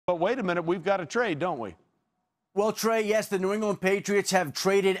wait a minute, we've got to trade, don't we? Well, Trey, yes, the New England Patriots have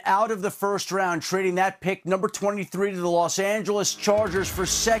traded out of the first round, trading that pick, number 23, to the Los Angeles Chargers for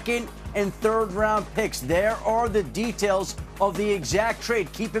second and third round picks. There are the details of the exact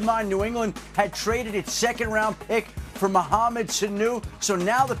trade. Keep in mind, New England had traded its second round pick for Mohamed Sanu. So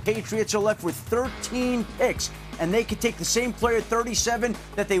now the Patriots are left with 13 picks, and they could take the same player at 37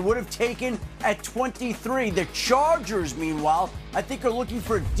 that they would have taken at 23. The Chargers, meanwhile, I think are looking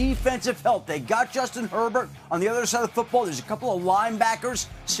for defensive help. They got Justin Herbert. On the other side of the football, there's a couple of linebackers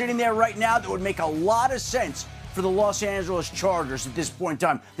sitting there right now that would make a lot of sense for the Los Angeles Chargers at this point in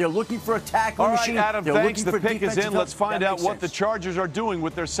time. They're looking for a tackling machine. All right, Adam, They're thanks. looking The for pick is in. help. Let's find out what sense. the Chargers are doing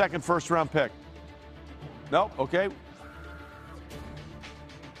with their second first-round pick. Nope, okay.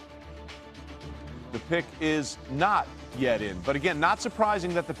 The pick is not yet in. But again, not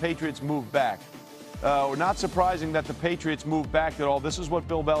surprising that the Patriots moved back. Or not surprising that the Patriots moved back at all. This is what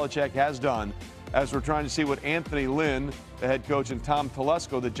Bill Belichick has done as we're trying to see what Anthony Lynn, the head coach, and Tom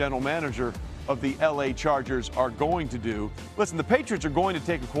Telesco, the general manager of the L.A. Chargers, are going to do. Listen, the Patriots are going to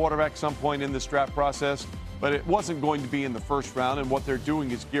take a quarterback some point in this draft process, but it wasn't going to be in the first round. And what they're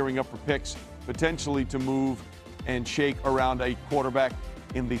doing is gearing up for picks potentially to move and shake around a quarterback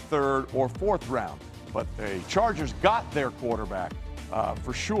in the third or fourth round. But the Chargers got their quarterback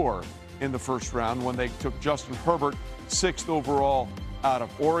for sure in the first round when they took Justin Herbert, 6th overall out of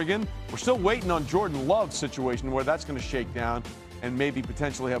Oregon. We're still waiting on Jordan Love's situation, where that's going to shake down and maybe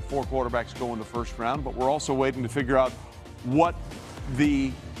potentially have 4 quarterbacks go in the first round. But we're also waiting to figure out what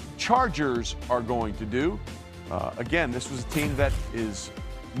the Chargers are going to do. Again, this was a team that is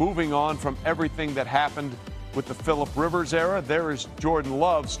moving on from everything that happened with the Phillip Rivers era. There is Jordan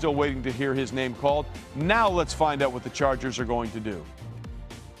Love, still waiting to hear his name called. Now let's find out what the Chargers are going to do.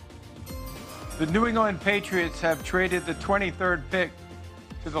 The New England Patriots have traded the 23rd pick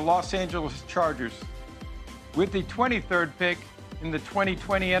to the Los Angeles Chargers. With the 23rd pick in the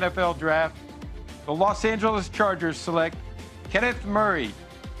 2020 NFL Draft, the Los Angeles Chargers select Kenneth Murray,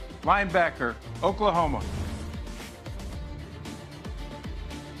 linebacker, Oklahoma.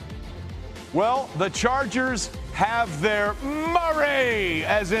 Well, the Chargers have their Murray,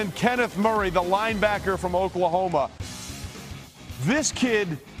 as in Kenneth Murray, the linebacker from Oklahoma. This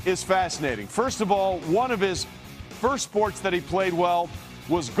kid is fascinating. First of all, one of his first sports that he played well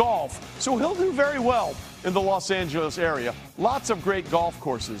was golf. So he'll do very well in the Los Angeles area. Lots of great golf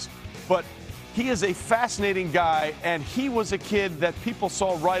courses. But he is a fascinating guy, and he was a kid that people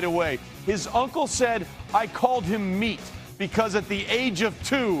saw right away. His uncle said, "I called him meat because at the age of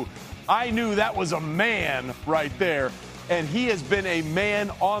 2, I knew that was a man right there." And he has been a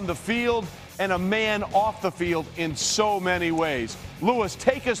man on the field and a man off the field in so many ways. Lewis,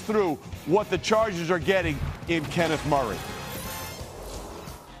 take us through what the Chargers are getting in Kenneth Murray.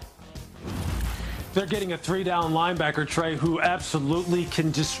 They're getting a 3-down linebacker, Trey, who absolutely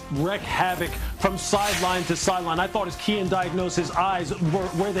can just wreak havoc from sideline to sideline. I thought his key and diagnose his eyes were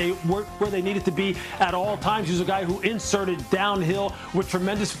where they needed to be at all times. He's a guy who inserted downhill with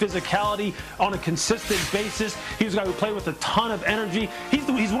tremendous physicality on a consistent basis. He's a guy who played with a ton of energy.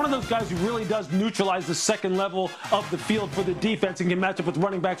 He's one of those guys who really does neutralize the second level of the field for the defense and can match up with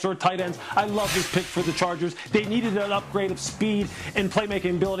running backs or tight ends. I love this pick for the Chargers. They needed an upgrade of speed and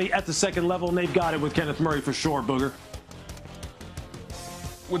playmaking ability at the second level, and they've got it with Kenneth Murray for sure, Booger.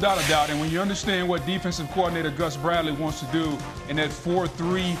 Without a doubt, and when you understand what defensive coordinator Gus Bradley wants to do in that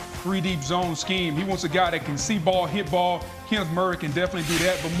 4-3, 3-deep zone scheme, he wants a guy that can see ball, hit ball. Kenneth Murray can definitely do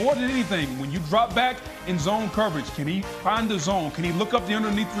that. But more than anything, when you drop back in zone coverage, can he find the zone? Can he look up the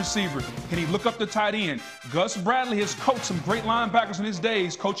underneath receiver? Can he look up the tight end? Gus Bradley has coached some great linebackers in his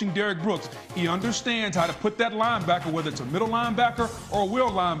days, coaching Derek Brooks. He understands how to put that linebacker, whether it's a middle linebacker or a wheel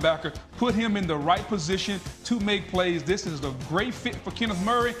linebacker, put him in the right position to make plays. This is a great fit for Kenneth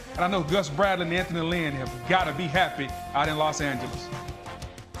Murray, and I know Gus Bradley and Anthony Lynn have got to be happy out in Los Angeles.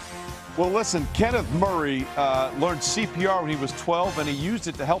 Well, listen, Kenneth Murray learned CPR when he was 12, and he used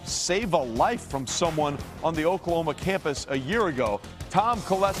it to help save a life from someone on the Oklahoma campus a year ago. Tom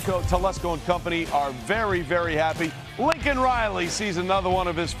Telesco and company are very, very happy. Lincoln Riley sees another one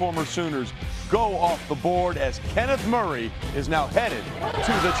of his former Sooners go off the board as Kenneth Murray is now headed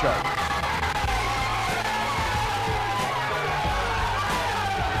to the Chargers.